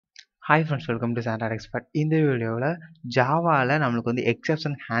Hi friends, welcome to SANTRA TECHSPOT. இந்த வீடியோவில் ஜாவாவில் நம்மளுக்கு வந்து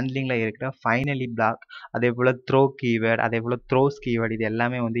எக்ஸெப்ஷன் ஹேண்ட்லிங்கில் இருக்கிற ஃபைனலி பிளாக், அதே போல் த்ரோ கீவேர்ட், அதே போல் த்ரோஸ் கீவேர்ட், இது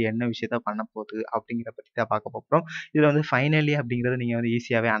எல்லாமே வந்து என்ன விஷயத்த பண்ண போகுது அப்படிங்கிற பற்றி தான் பார்க்க போகிறோம். இதில் வந்து ஃபைனலி அப்படிங்கிறது நீங்கள் வந்து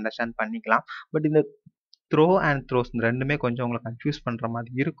ஈஸியாகவே அண்டர்ஸ்டாண்ட் பண்ணிக்கலாம். பட் இந்த த்ரோ அண்ட் த்ரோஸ் இந்த ரெண்டுமே கொஞ்சம் உங்களை கன்ஃபியூஸ் பண்ணுற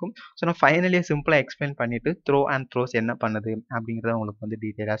மாதிரி இருக்கும். ஸோ நான் ஃபைனலியாக சிம்பிளாக எக்ஸ்பிளைன் பண்ணிவிட்டு த்ரோ அண்ட் த்ரோஸ் என்ன பண்ணுது அப்படிங்கிறத உங்களுக்கு வந்து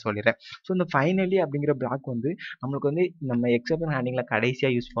டீட்டெயிலாக சொல்லிடுறேன். ஸோ இந்த ஃபைனலி அப்படிங்கிற பிளாக் வந்து நம்மளுக்கு வந்து நம்ம எக்ஸெப்ஷன் ஹேண்டிங்கில்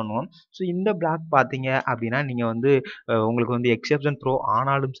கடைசியாக யூஸ் பண்ணுவோம். ஸோ இந்த பிளாக் பார்த்தீங்க அப்படின்னா நீங்கள் வந்து உங்களுக்கு வந்து எக்ஸெப்ஷன் த்ரோ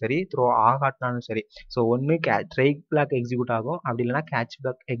ஆனாலும் சரி, த்ரோ ஆகாட்டினாலும் சரி, ஸோ ஒன்று ட்ரை பிளாக் எக்ஸிக்யூட் ஆகும், அப்படி இல்லைனா கேட்ச்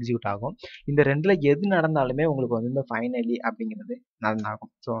பிளாக் எக்ஸிக்யூட் ஆகும். இந்த ரெண்டில் எது நடந்தாலுமே உங்களுக்கு வந்து இந்த ஃபைனலி அப்படிங்கிறது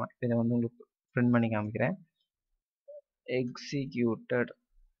நடந்தாகும். ஸோ இதை வந்து உங்களுக்கு பிரிண்ட் பண்ணி காமிக்கிறேன். எக்ஸிக்யூட்டட்.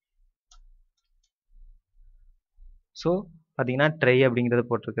 ஸோ பார்த்தீங்கன்னா ட்ரை அப்படிங்கிறத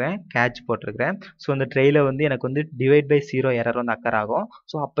போட்டிருக்கிறேன், கேட்ச் போட்டிருக்கிறேன். ஸோ அந்த ட்ரையில் வந்து எனக்கு வந்து டிவைட் பை 0 எரர் வந்து அக்கர் ஆகும்.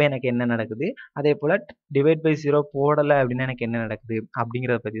 ஸோ அப்போ எனக்கு என்ன நடக்குது, அதே போல் டிவைட் பை 0 போடலை அப்படின்னா எனக்கு என்ன நடக்குது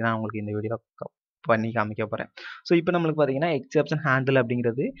அப்படிங்கிறத பற்றி தான் உங்களுக்கு இந்த வீடியோ பண்ணி காமிக்க போகிறேன். ஸோ இப்போ நம்மளுக்கு பார்த்தீங்கன்னா எக்ஸெப்ஷன் ஹேண்டில்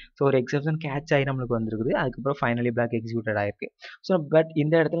அப்படிங்கிறது, ஸோ ஒரு எக்ஸெப்ஷன் கேட்ச் ஆகி நம்மளுக்கு வந்துருக்குது. அதுக்கப்புறம் ஃபைனலி பிளாக் எக்ஸிக்யூட்டட் ஆயிருக்கு. ஸோ பட்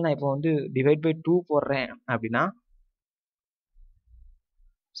இந்த இடத்துல நான் இப்போ வந்து டிவைட் பை 2 போடுறேன் அப்படின்னா,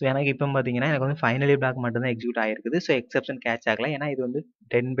 ஸோ எனக்கு இப்போ பார்த்தீங்கன்னா எனக்கு வந்து ஃபைனலி பிளாக் மட்டும்தான் எக்ஸிக்யூட் ஆகிருக்குது. ஸோ எக்ஸெப்ஷன் கேட்ச் ஆகலை, ஏன்னா இது வந்து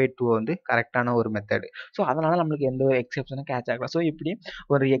 10/2 வந்து கரெக்டான ஒரு மெத்தடு. ஸோ அதனால் நம்மளுக்கு எந்த ஒரு எக்ஸெப்ஷனும் கேட்ச் ஆகலை. ஸோ இப்படி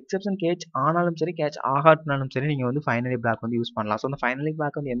ஒரு எக்ஸெப்ஷன் கேட்ச் ஆனாலும் சரி, கேட்ச் ஆகாட்டினாலும் சரி, நீங்கள் வந்து ஃபைனலி பிளாக் வந்து யூஸ் பண்ணலாம். ஸோ அந்த ஃபைனலி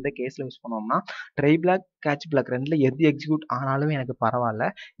பிளாக் வந்து எந்த கேஸில் யூஸ் பண்ணுவோம்னா, ட்ரை பிளாக், கேட்ச் பிளாக் ரெண்டில் எது எக்ஸிக்யூட் ஆனாலும் எனக்கு பரவாயில்ல,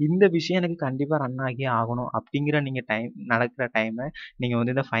 இந்த விஷயம் எனக்கு கண்டிப்பாக ரன் ஆகியே ஆகணும் அப்படிங்கிற நீங்கள் நடக்கிற டைமை நீங்கள்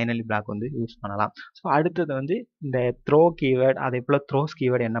வந்து இந்த ஃபைனலி பிளாக் வந்து யூஸ் பண்ணலாம். ஸோ அடுத்தது வந்து இந்த த்ரோ கீவேர்ட், அதே போல் த்ரோஸ்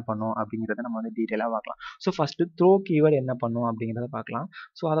கீவேர்ட் என்ன பண்ணும் அப்படிங்கிறத நம்ம வந்து டீட்டெயிலாக பார்க்கலாம். ஸோ ஃபஸ்ட்டு த்ரோ கீவேர்ட் என்ன பண்ணும் அப்படிங்கிறத பார்க்கலாம்.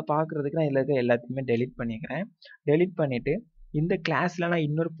 ஸோ அதை பார்க்குறதுக்கு நான் இதில் இருக்க எல்லாத்தையுமே டெலிட் பண்ணிக்கிறேன். டெலிட் பண்ணிவிட்டு இந்த கிளாஸில் நான்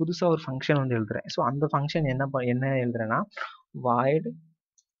இன்னொரு புதுசாக ஒரு ஃபங்க்ஷன் வந்து எழுதுறேன். ஸோ அந்த ஃபங்க்ஷன் என்ன எழுதுறேன்னா, வாய்ட்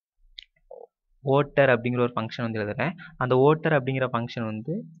ஓட்டர் அப்படிங்கிற ஒரு ஃபங்க்ஷன் வந்து எழுதுறேன். அந்த ஓட்டர் அப்படிங்கிற ஃபங்க்ஷன்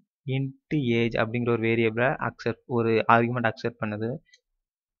வந்து இன்ட் ஏஜ் அப்படிங்கிற ஒரு வேரியபிளை ஒரு ஆர்குமெண்ட் அக்செப்ட் பண்ணுது.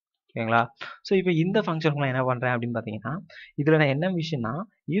 ஓகேங்களா? ஸோ இப்போ இந்த ஃபங்க்ஷனுக்கு நான் என்ன பண்ணுறேன் அப்படின்னு பார்த்தீங்கன்னா, இதில் நான் என்ன விஷயம்னா,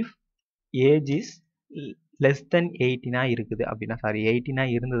 if age is less than 18 இருக்குது அப்படின்னா, 18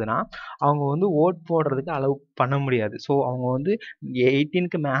 இருந்ததுன்னா அவங்க வந்து ஓட் போடுறதுக்கு அலோவ் பண்ண முடியாது. ஸோ அவங்க வந்து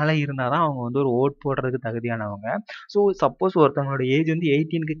 18க்கு மேலே இருந்தால் தான் அவங்க வந்து ஒரு ஓட் போடுறதுக்கு தகுதியானவங்க. ஸோ சப்போஸ் ஒருத்தவங்களோட ஏஜ் வந்து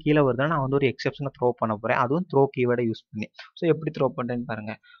 18க்கு கீழே வருதுன்னா நான் வந்து ஒரு எக்ஸெப்ஷனை த்ரோ பண்ண போகிறேன், அதுவும் த்ரோ கீவேர்டை யூஸ் பண்ணி. ஸோ எப்படி த்ரோ பண்ணுறேன்னு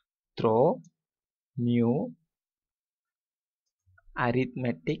பாருங்கள். Throw new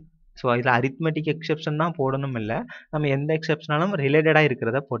arithmetic. ஸோ இதில் அரித்மெட்டிக் எக்ஸெப்ஷன் தான் போடணும் இல்லை, நம்ம எந்த எக்ஸெப்ஷனாலும் ரிலேட்டடாக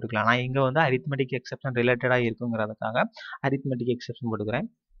இருக்கிறத போட்டுக்கலாம். நான் இங்கே வந்து அரித்மெட்டிக் எக்ஸெப்ஷன் ரிலேட்டடாக இருக்குங்கிறதுக்காக அரித்மெட்டிக் எக்ஸெப்ஷன் போட்டுக்கிறேன்.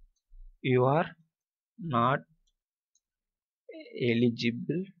 You are not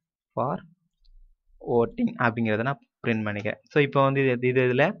eligible for voting அப்படிங்கிறத நான் பிரிண்ட் பண்ணிக்கிறேன். ஸோ இப்போ வந்து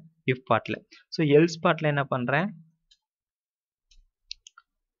இதில் இஃப் பார்ட்டில். ஸோ எல்ஸ் பார்ட்டில் என்ன பண்ணுறேன்,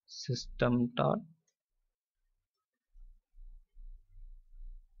 system dot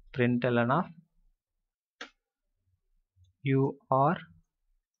println of you are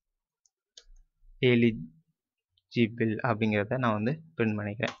eligible அப்படிங்கிறத நான் வந்து பிரிண்ட்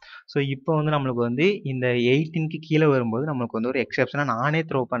பண்ணிக்கிறேன். ஸோ இப்போ வந்து நம்மளுக்கு வந்து இந்த 18க்கு கீழே வரும்போது நம்மளுக்கு வந்து ஒரு எக்ஸெப்ஷனை நானே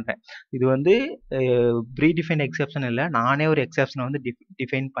த்ரோ பண்ணுறேன். இது வந்து ப்ரீ டிஃபைன்ட் எக்ஸெப்ஷன் இல்லை, நானே ஒரு எக்ஸெப்ஷனை வந்து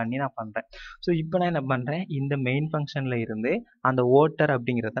டிஃபைன் பண்ணி நான் பண்ணுறேன். ஸோ இப்போ நான் என்ன பண்ணுறேன், இந்த மெயின் ஃபங்க்ஷனில் இருந்து அந்த ஓட்டர்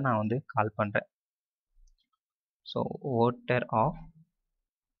அப்படிங்கிறத நான் வந்து கால் பண்ணுறேன். ஸோ ஓட்டர் ஆஃப்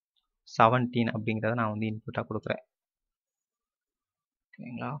 17 அப்படிங்கிறத நான் வந்து இன்புட்டாக கொடுக்குறேன்.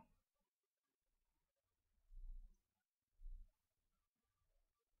 ஓகேங்களா?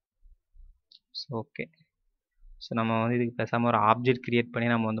 So okay. ஸோ நம்ம வந்து இதுக்கு பேசாமல் ஒரு ஆப்ஜெக்ட் கிரியேட்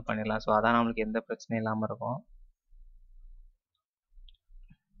பண்ணி நம்ம வந்து பண்ணிடலாம். ஸோ அதான் நம்மளுக்கு எந்த பிரச்சனையும் இல்லாமல் இருக்கும்.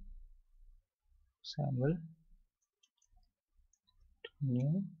 Example new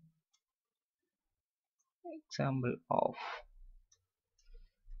example of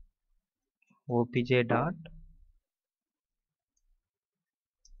obj dot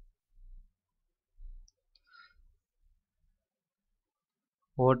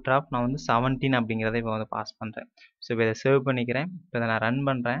ஓட்ராப் நான் வந்து 17 அப்படிங்கிறத இப்போ வந்து பாஸ் பண்ணுறேன். ஸோ இப்போ இதை சேவ் பண்ணிக்கிறேன். இப்போ இதை நான் ரன்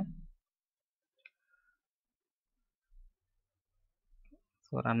பண்ணுறேன்.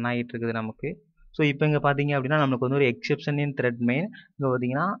 ஸோ ரன் ஆகிட்டு இருக்குது நமக்கு. ஸோ இப்போ இங்கே பார்த்தீங்க அப்படின்னா நம்மளுக்கு வந்து ஒரு எக்ஸெப்ஷன் இன் த்ரெட் மெயின். இங்கே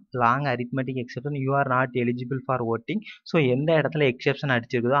பார்த்தீங்கன்னா long arithmetic exception you are not eligible for voting. So எந்த இடத்துல எக்ஸெப்ஷன்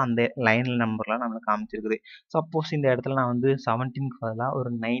அடிச்சிருக்குதோ அந்த லைனில் நம்பர்லாம் நம்மளுக்கு காமிச்சிருக்குது. சப்போஸ் இந்த இடத்துல நான் வந்து 17க்கு பதிலாக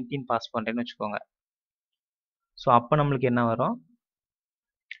ஒரு 19 பாஸ் பண்ணுறேன்னு வச்சுக்கோங்க. ஸோ அப்போ நம்மளுக்கு என்ன வரும்,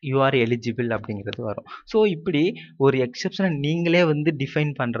 யூ ஆர் எலிஜிபிள் அப்படிங்கிறது வரும். ஸோ இப்படி ஒரு எக்ஸெப்ஷனை நீங்களே வந்து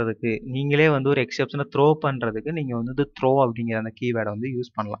டிஃபைன் பண்ணுறதுக்கு, நீங்களே வந்து ஒரு எக்ஸெப்ஷனை த்ரோ பண்ணுறதுக்கு நீங்கள் வந்து த்ரோ அப்படிங்கிற அந்த கீவேர்டை வந்து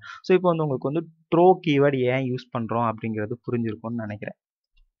யூஸ் பண்ணலாம். ஸோ இப்போ வந்து உங்களுக்கு வந்து த்ரோ கீவேர்டு ஏன் யூஸ் பண்ணுறோம் அப்படிங்கிறது புரிஞ்சிருக்கும்னு நினைக்கிறேன்.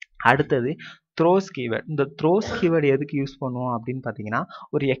 அடுத்தது த்ரோஸ் கீவேர்ட். இந்த த்ரோஸ் கீவேர்டு எதுக்கு யூஸ் பண்ணுவோம் அப்படின்னு பார்த்தீங்கன்னா,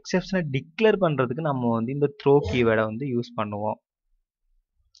 ஒரு எக்ஸெப்ஷனை டிக்ளேர் பண்ணுறதுக்கு நம்ம வந்து இந்த த்ரோ கீவேர்டை வந்து யூஸ் பண்ணுவோம்.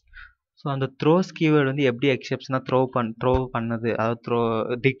 ஸோ அந்த த்ரோஸ் கீவேர்டு வந்து எப்படி எக்ஸெப்ஷனாக த்ரோ பண்ணுது,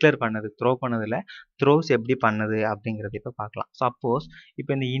 அதாவது டிக்ளேர் பண்ணுது, த்ரோ பண்ணதில் த்ரோஸ் எப்படி பண்ணுது அப்படிங்கிறது இப்போ பார்க்கலாம். சப்போஸ்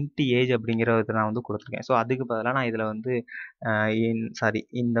இப்போ இந்த இன்ட் ஏஜ் அப்படிங்கிற இதை நான் வந்து கொடுத்துருக்கேன். ஸோ அதுக்கு பதிலாக நான் இதில் வந்து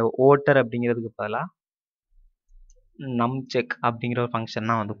இந்த ஓட்டர் அப்படிங்கிறதுக்கு பதிலாக நம் செக் அப்படிங்கிற ஒரு ஃபங்க்ஷன்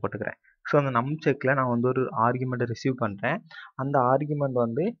நான் வந்து போட்டுக்கிறேன். ஸோ அந்த நம் செக்கில் நான் வந்து ஒரு ஆர்குமெண்ட்டை ரிசீவ் பண்ணுறேன். அந்த ஆர்குமெண்ட்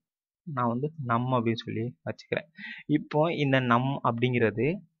வந்து நான் வந்து நம் அப்படின்னு சொல்லி வச்சுக்கிறேன். இப்போ இந்த நம் அப்படிங்கிறது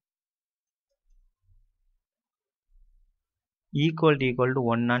ஈக்குவல் டு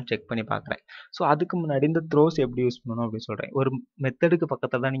ஒன்னான்னு செக் பண்ணி பார்க்குறேன். ஸோ அதுக்கு முன்னாடி இந்த த்ரோஸ் எப்படி யூஸ் பண்ணணும் அப்படின்னு சொல்கிறேன். ஒரு மெத்தடுக்கு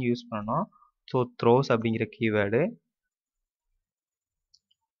பக்கத்தில் தான் நீங்கள் யூஸ் பண்ணணும். ஸோ த்ரோஸ் அப்படிங்கிற கீவேர்டு,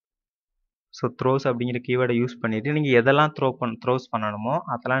 ஸோ த்ரோஸ் அப்படிங்கிற கீவேர்டை யூஸ் பண்ணிவிட்டு நீங்கள் எதெல்லாம் த்ரோஸ் பண்ணணுமோ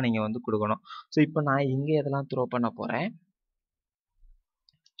அதெல்லாம் நீங்கள் வந்து கொடுக்கணும். ஸோ இப்போ நான் இங்கே எதெல்லாம் த்ரோ பண்ண போகிறேன்,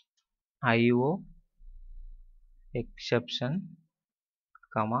 IO exception,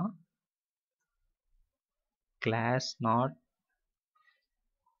 class not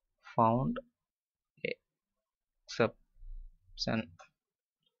found exception.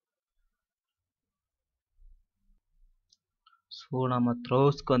 So நம்ம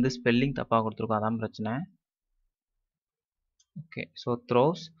த்ரோஸ்க்கு வந்து ஸ்பெல்லிங் தப்பாக கொடுத்துருக்கோம், அதான் பிரச்சனை. Okay, so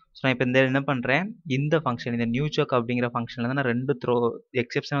throws. ஸோ நான் இப்போ என்ன பண்ணுறேன், இந்த ஃபங்க்ஷன், இந்த நியூ செக் அப்படிங்கிற ஃபங்க்ஷனில் தான் நான் 2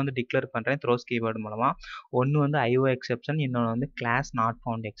 எக்ஸெப்ஷன் வந்து டிக்ளேர் பண்ணுறேன் த்ரோஸ் கீவேர்டு மூலமாக. ஒன்று வந்து IO எக்ஸெப்ஷன், இன்னொன்று வந்து class not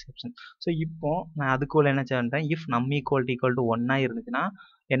found exception. So இப்போ நான் அதுக்குள்ள என்ன பண்ணுறேன், இஃப் நம் ஈக்குவல் டு ஒன்னாக இருந்துச்சுன்னா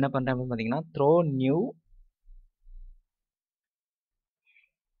என்ன பண்ணுறேன் அப்படின்னு பார்த்தீங்கன்னா, த்ரோ நியூ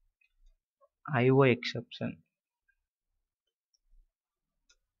IO எக்ஸெப்ஷன்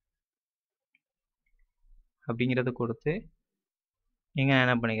அப்படிங்கிறத கொடுத்து இங்கே நான்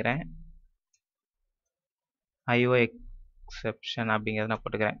என்ன பண்ணிக்கிறேன், IO எக்ஸெப்ஷன் அப்படிங்கிறத நான்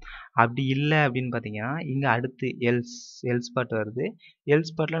போட்டுக்கிறேன். அப்படி இல்லை அப்படின்னு பார்த்தீங்கன்னா இங்கே அடுத்து எல்ஸ் பார்ட் வருது.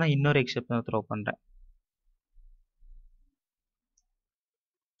 எல்ஸ் பார்ட்டில் நான் இன்னொரு எக்ஸெப்ஷனை த்ரோ பண்ணுறேன்.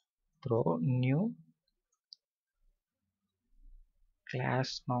 Throw new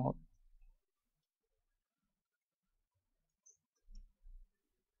class not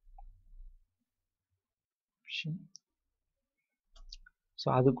so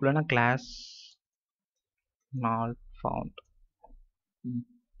அதுக்குள்ள நான் கிளாஸ் நாட் ஃபவுண்ட்.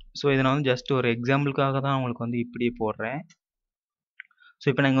 ஸோ இதை நான் வந்து ஜஸ்ட் ஒரு எக்ஸாம்பிளுக்காக தான் உங்களுக்கு வந்து இப்படியே போடுறேன். ஸோ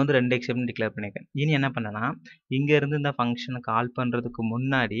இப்போ நான் இங்கே வந்து 2 எக்ஸெப்ஷன் டிக்ளேர் பண்ணியிருக்கேன். இனி என்ன பண்ணேன்னா, இங்கேருந்து இந்த ஃபங்க்ஷனை கால் பண்ணுறதுக்கு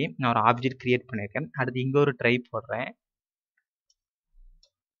முன்னாடி நான் ஒரு ஆப்ஜெக்ட் கிரியேட் பண்ணியிருக்கேன். அடுத்து இங்கே ஒரு ட்ரை போடுறேன்.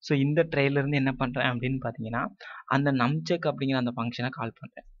 ஸோ இந்த ட்ரைலேருந்து என்ன பண்ணுறேன் அப்படின்னு பார்த்தீங்கன்னா, அந்த நம்செக் அப்படிங்கிற அந்த ஃபங்க்ஷனை கால்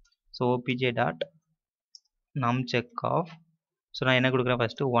பண்ணுறேன். So OPJ dot நம்செக் of. So நான் என்ன கொடுக்குறேன்,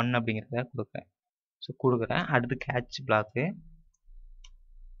 ஃபஸ்ட்டு 1 அப்படிங்கிறத கொடுக்குறேன். ஸோ கொடுக்குறேன். அடுத்து கேட்ச் பிளாக்கு.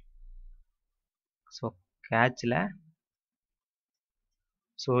 ஸோ கேட்சில்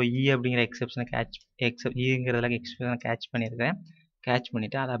ஸோ அப்படிங்கிற எக்ஸெப்ஷனை ஈங்கிறதுல எக்ஸெப்ஷனை கேட்ச் பண்ணியிருக்கேன். கேட்ச்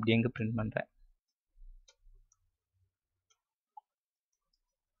பண்ணிவிட்டு அதை அப்படி எங்கே பிரிண்ட் பண்ணுறேன்.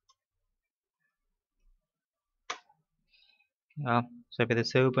 ஸோ இப்போ இதை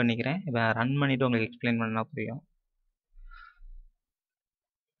சேவ் பண்ணிக்கிறேன். இப்போ ரன் பண்ணிவிட்டு உங்களுக்கு எக்ஸ்பிளைன் பண்ணால் புரியும்.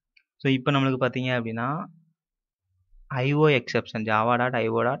 ஸோ இப்போ நம்மளுக்கு பார்த்தீங்க அப்படின்னா IO எக்ஸெப்ஷன்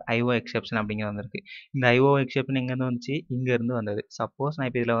java.io.io எக்ஸெப்ஷன் அப்படிங்கிறது வந்திருக்கு. இந்த IO எக்ஸெப்ஷன் எங்கேருந்து வந்துச்சு, இங்கேருந்து வந்தது. சப்போஸ் நான்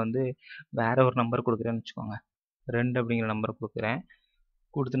இப்போ இதில் வந்து வேறு ஒரு நம்பர் கொடுக்குறேன்னு வச்சுக்கோங்க, 2 அப்படிங்கிற நம்பர் கொடுக்குறேன்.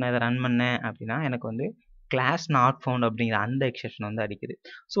 கொடுத்து நான் இதை ரன் பண்ணேன் அப்படின்னா எனக்கு வந்து கிளாஸ் நாட் ஃபவுண்ட் அப்படிங்கிற அந்த எக்ஸெப்ஷன் வந்து அடிக்குது.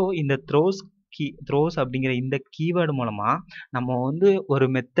 ஸோ இந்த த்ரோஸ் அப்படிங்கிற இந்த கீவேர்டு மூலமாக நம்ம வந்து ஒரு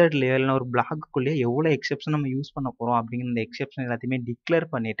மெத்தட்லேயோ இல்லைனா ஒரு பிளாக்குள்ளேயே எவ்வளோ எக்ஸெப்ஷன் நம்ம யூஸ் பண்ண போகிறோம் அப்படிங்கிற இந்த எக்ஸெப்ஷன் எல்லாத்தையுமே டிக்ளேர்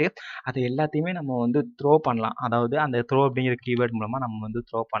பண்ணிவிட்டு அதை எல்லாத்தையுமே நம்ம வந்து த்ரோ பண்ணலாம். அதாவது அந்த த்ரோ அப்படிங்கிற கீவேர்டு மூலமாக நம்ம வந்து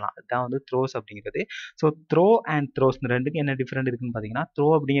த்ரோ பண்ணலாம். அதுதான் வந்து த்ரோஸ் அப்படிங்கிறது. ஸோ த்ரோ அண்ட் த்ரோஸ் இந்த ரெண்டுக்கும் என்ன டிஃப்ரெண்ட் இருக்குன்னு பார்த்தீங்கன்னா, த்ரோ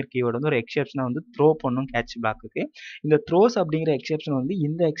அப்படிங்கிற கீவேர்டு வந்து ஒரு எக்ஸெப்ஷனை வந்து த்ரோ பண்ணும் கேட்ச் பிளாக்குக்கு. இந்த த்ரோஸ் அப்படிங்கிற எக்ஸெப்ஷன் வந்து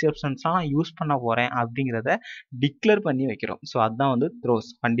இந்த எக்ஸெப்ஷன்ஸ்லாம் நான் யூஸ் பண்ண போகிறேன் அப்படிங்கிறத டிக்ளேர் பண்ணி வைக்கிறோம். ஸோ அதுதான் வந்து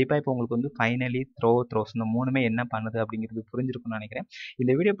த்ரோஸ். கண்டிப்பாக இப்போ உங்களுக்கு வந்து ஃபைனலி த்ரோஸ் இந்த 3மே என்ன பண்ணுது அப்படிங்கிறது புரிஞ்சிருக்கும்னு நினைக்கிறேன்.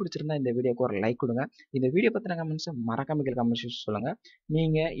 இந்த வீடியோ பிடிச்சிருந்தா இந்த வீடியோக்கு ஒரு லைக் கொடுங்க. இந்த வீடியோ பற்றின கமெண்ட்ஸை மறக்காம கமெண்ட்ஸ் சொல்லுங்கள்.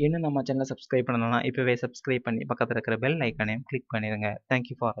 நீங்கள் இன்னும் நம்ம சேனலை சப்ஸ்கிரைப் பண்ணணும்னா இப்போவே சப்ஸ்கிரைப் பண்ணி பக்கத்தில் இருக்கிற பெல் ஐக்கானையும் கிளிக் பண்ணிடுங்க.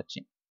 தேங்க்யூ ஃபார் வாட்சிங்.